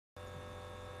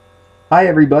Hi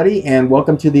everybody, and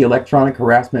welcome to the Electronic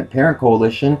Harassment Parent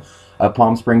Coalition of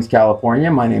Palm Springs,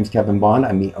 California. My name is Kevin Bond.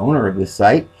 I'm the owner of this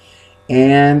site,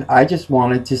 and I just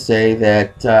wanted to say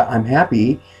that I'm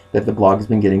happy that the blog has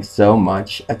been getting so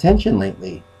much attention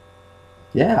lately.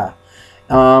 Yeah.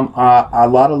 A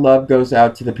lot of love goes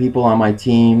out to the people on my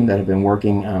team that have been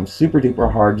working super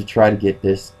duper hard to try to get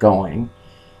this going,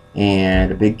 and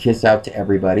a big kiss out to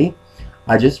everybody.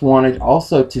 I just wanted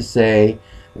also to say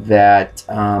that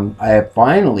I have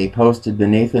finally posted the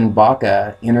Nathan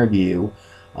Baca interview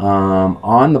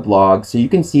on the blog, so you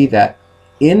can see that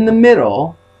in the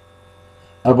middle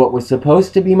of what was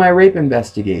supposed to be my rape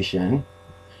investigation,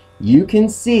 you can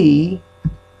see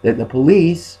that the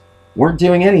police weren't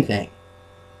doing anything.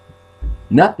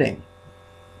 Nothing.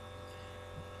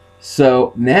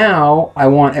 So now I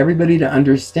want everybody to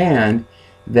understand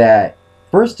that,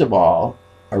 first of all,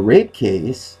 a rape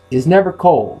case is never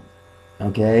cold.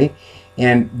 Okay,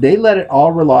 and they let it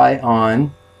all rely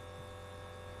on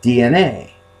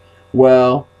DNA.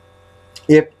 Well,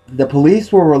 if the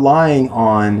police were relying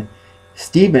on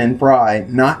Stephen Fry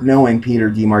not knowing Peter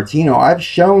DiMartino, I've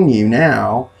shown you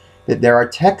now that there are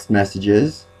text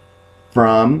messages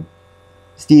from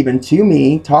Stephen to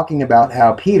me talking about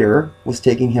how Peter was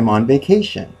taking him on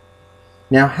vacation.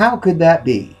 Now, how could that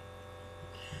be?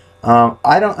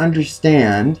 I don't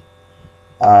understand.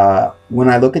 When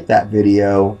I look at that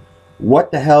video,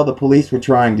 what the hell the police were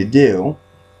trying to do.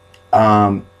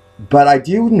 But I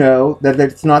do know that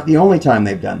it's not the only time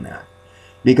they've done that.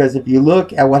 Because if you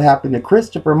look at what happened to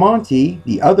Christopher Monty,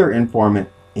 the other informant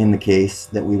in the case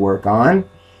that we work on,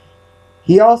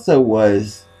 he also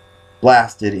was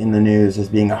blasted in the news as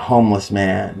being a homeless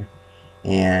man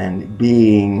and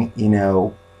being,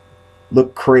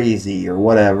 look crazy or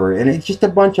whatever. And it's just a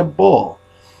bunch of bull.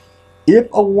 If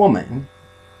a woman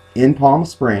in Palm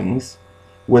Springs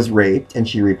was raped and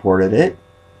she reported it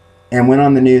and went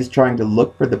on the news trying to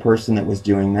look for the person that was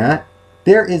doing that,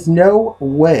 there is no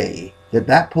way that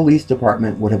that police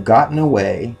department would have gotten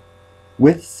away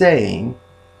with saying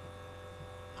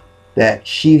that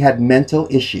she had mental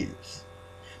issues.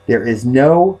 There is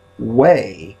no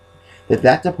way that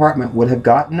that department would have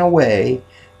gotten away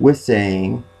with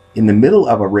saying, in the middle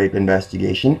of a rape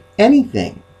investigation,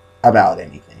 anything about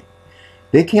anything.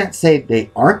 They can't say they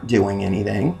aren't doing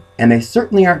anything, and they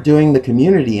certainly aren't doing the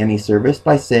community any service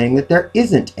by saying that there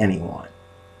isn't anyone.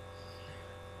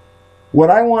 What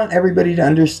I want everybody to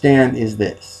understand is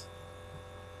this.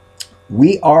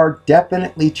 We are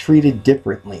definitely treated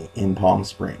differently in Palm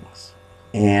Springs,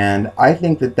 and I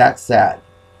think that that's sad.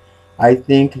 I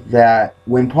think that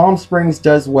when Palm Springs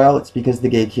does well, it's because the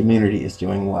gay community is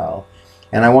doing well.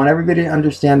 And I want everybody to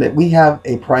understand that we have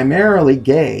a primarily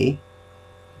gay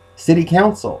city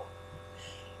council.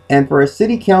 And for a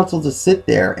city council to sit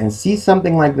there and see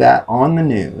something like that on the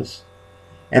news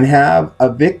and have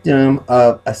a victim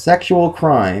of a sexual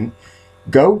crime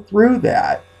go through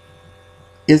that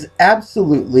is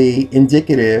absolutely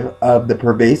indicative of the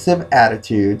pervasive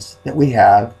attitudes that we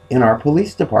have in our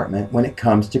police department when it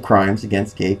comes to crimes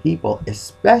against gay people,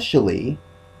 especially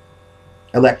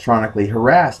electronically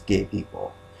harassed gay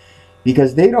people.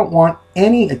 Because they don't want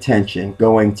any attention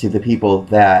going to the people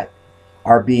that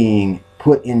are being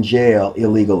put in jail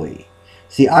illegally.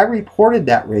 See, I reported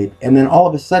that rape, and then all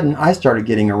of a sudden I started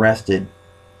getting arrested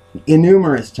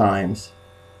numerous times,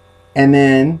 and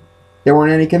then there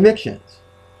weren't any convictions.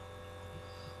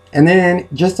 And then,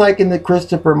 just like in the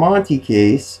Christopher Monty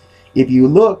case, if you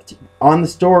looked on the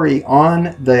story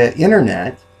on the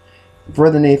internet for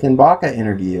the Nathan Baca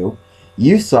interview,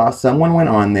 you saw someone went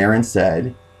on there and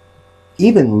said,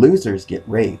 even losers get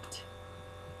raped.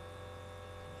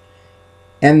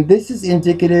 And this is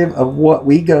indicative of what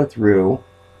we go through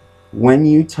when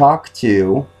you talk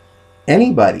to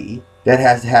anybody that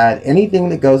has had anything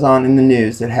that goes on in the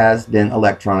news that has been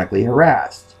electronically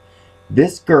harassed.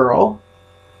 This girl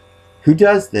who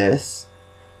does this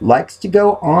likes to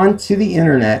go onto the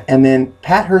internet and then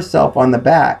pat herself on the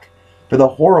back for the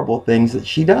horrible things that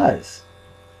she does.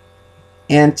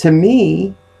 And to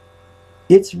me,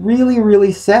 it's really,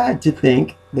 really sad to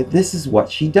think that this is what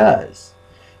she does.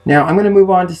 Now, I'm going to move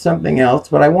on to something else,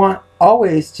 but I want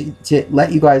always to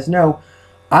let you guys know,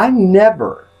 I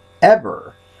never,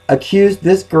 ever accused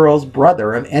this girl's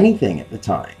brother of anything at the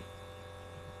time.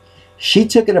 She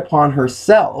took it upon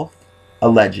herself,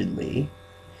 allegedly,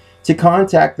 to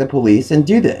contact the police and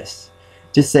do this.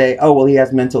 To say, oh, well, he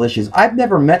has mental issues. I've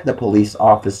never met the police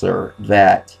officer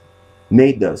that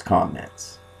made those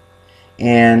comments.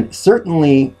 And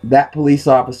certainly that police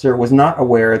officer was not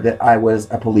aware that I was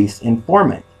a police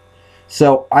informant.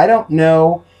 So I don't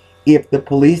know if the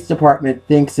police department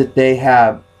thinks that they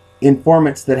have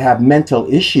informants that have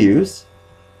mental issues,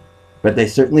 but they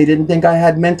certainly didn't think I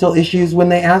had mental issues when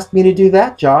they asked me to do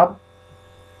that job.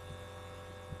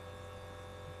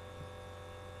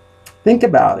 Think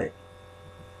about it.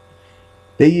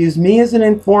 They use me as an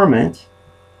informant,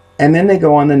 and then they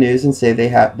go on the news and say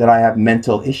that I have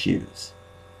mental issues.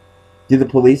 Do the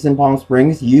police in Palm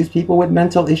Springs use people with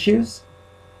mental issues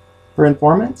for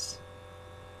informants?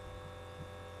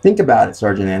 Think about it,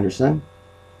 Sergeant Anderson.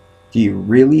 Do you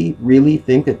really, really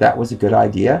think that that was a good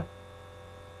idea?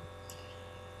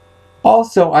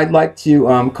 Also, I'd like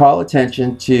to call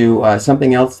attention to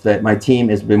something else that my team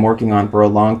has been working on for a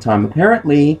long time.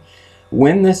 Apparently,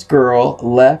 when this girl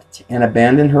left and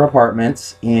abandoned her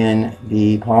apartments in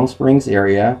the Palm Springs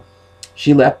area,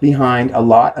 she left behind a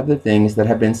lot of the things that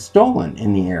have been stolen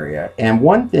in the area. And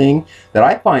one thing that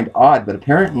I find odd, but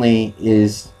apparently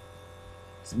is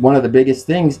one of the biggest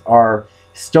things, are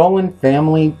stolen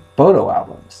family photo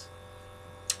albums.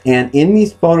 And in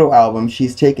these photo albums,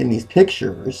 she's taken these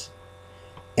pictures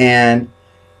and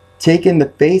taken the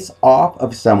face off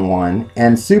of someone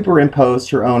and superimposed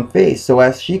her own face so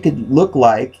as she could look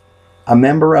like a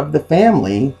member of the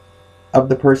family of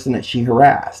the person that she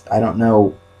harassed. I don't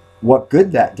know what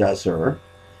good that does her,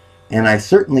 and I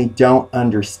certainly don't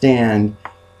understand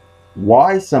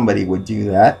why somebody would do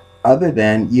that other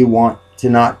than you want to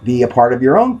not be a part of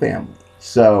your own family.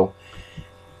 So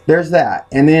there's that.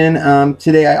 And then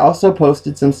today I also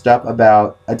posted some stuff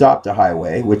about Adopt a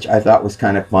Highway, which I thought was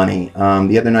kind of funny.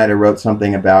 The other night I wrote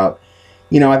something about,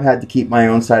 you know, I've had to keep my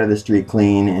own side of the street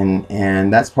clean,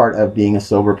 and that's part of being a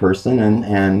sober person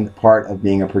and part of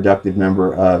being a productive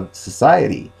member of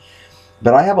society.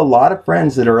 But I have a lot of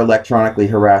friends that are electronically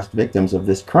harassed victims of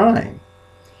this crime.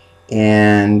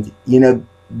 And, you know,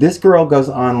 this girl goes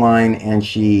online and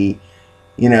she,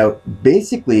 you know,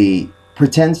 basically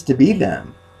pretends to be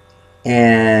them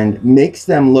and makes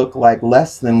them look like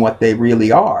less than what they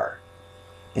really are.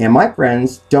 And my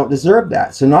friends don't deserve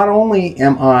that. So not only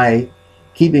am I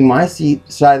keeping my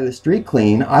side of the street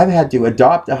clean, I've had to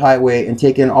adopt a highway and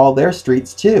take in all their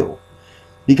streets too.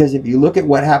 Because if you look at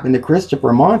what happened to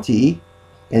Christopher Monty,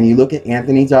 and you look at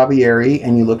Anthony Davieri,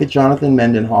 and you look at Jonathan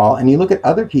Mendenhall, and you look at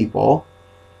other people,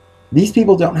 these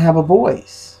people don't have a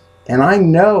voice. And I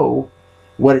know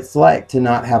what it's like to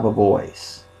not have a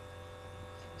voice.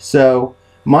 So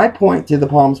my point to the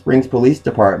Palm Springs Police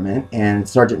Department and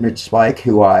Sergeant Mitch Spike,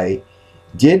 who I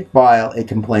did file a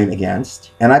complaint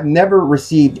against, and I've never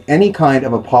received any kind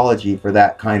of apology for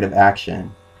that kind of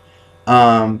action,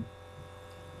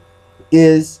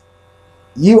 is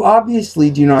you obviously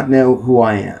do not know who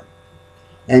I am.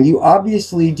 And you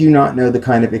obviously do not know the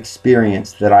kind of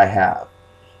experience that I have.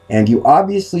 And you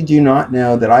obviously do not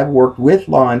know that I've worked with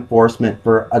law enforcement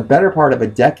for a better part of a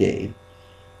decade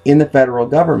in the federal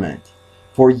government.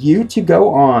 For you to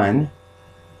go on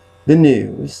the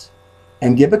news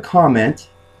and give a comment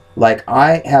like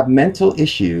I have mental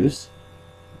issues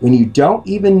when you don't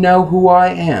even know who I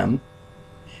am,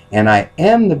 and I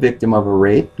am the victim of a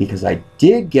rape because I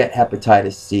did get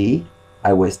hepatitis C.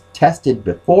 I was tested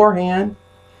beforehand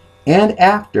and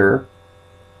after,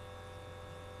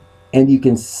 and you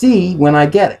can see when I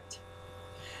get it.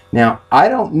 Now, I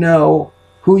don't know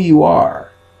who you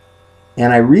are,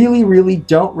 and I really, really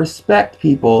don't respect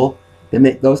people that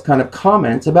make those kind of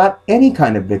comments about any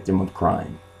kind of victim of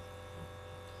crime.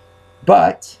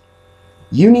 But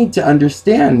you need to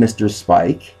understand, Mr.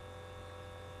 Spike,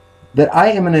 that I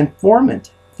am an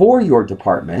informant for your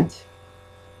department.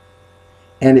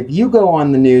 And if you go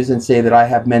on the news and say that I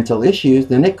have mental issues,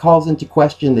 then it calls into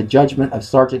question the judgment of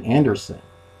Sergeant Anderson.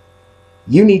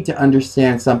 You need to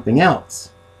understand something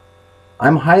else.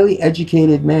 I'm a highly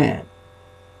educated man.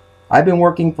 I've been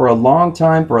working for a long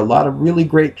time for a lot of really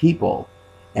great people,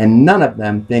 and none of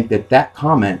them think that that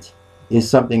comment is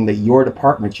something that your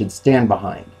department should stand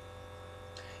behind.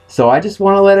 So I just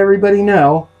want to let everybody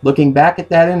know, looking back at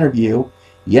that interview,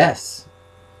 yes,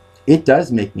 it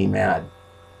does make me mad.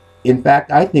 In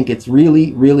fact, I think it's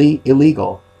really, really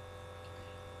illegal.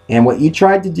 And what you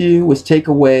tried to do was take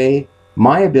away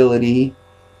my ability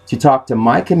to talk to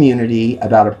my community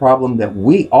about a problem that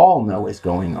we all know is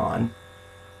going on,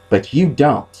 but you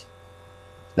don't.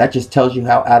 That just tells you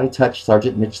how out of touch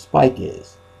Sergeant Mitch Spike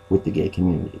is with the gay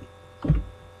community.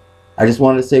 I just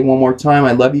wanted to say one more time,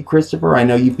 I love you, Christopher. I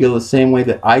know you feel the same way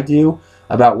that I do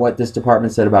about what this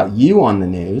department said about you on the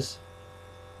news.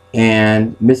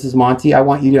 And Mrs. Monty, I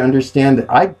want you to understand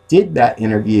that I did that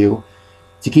interview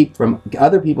to keep from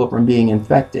other people from being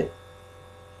infected.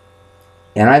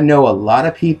 And I know a lot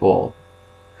of people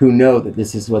who know that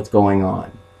this is what's going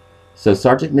on. So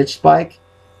Sergeant Mitch Spike,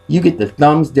 you get the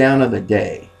thumbs down of the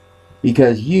day.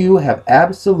 because you have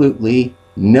absolutely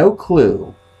no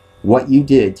clue what you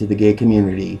did to the gay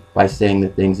community by saying the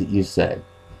things that you said.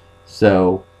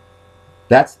 So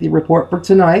that's the report for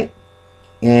tonight.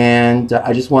 And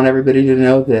I just want everybody to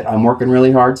know that I'm working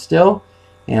really hard still,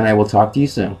 and I will talk to you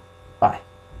soon. Bye.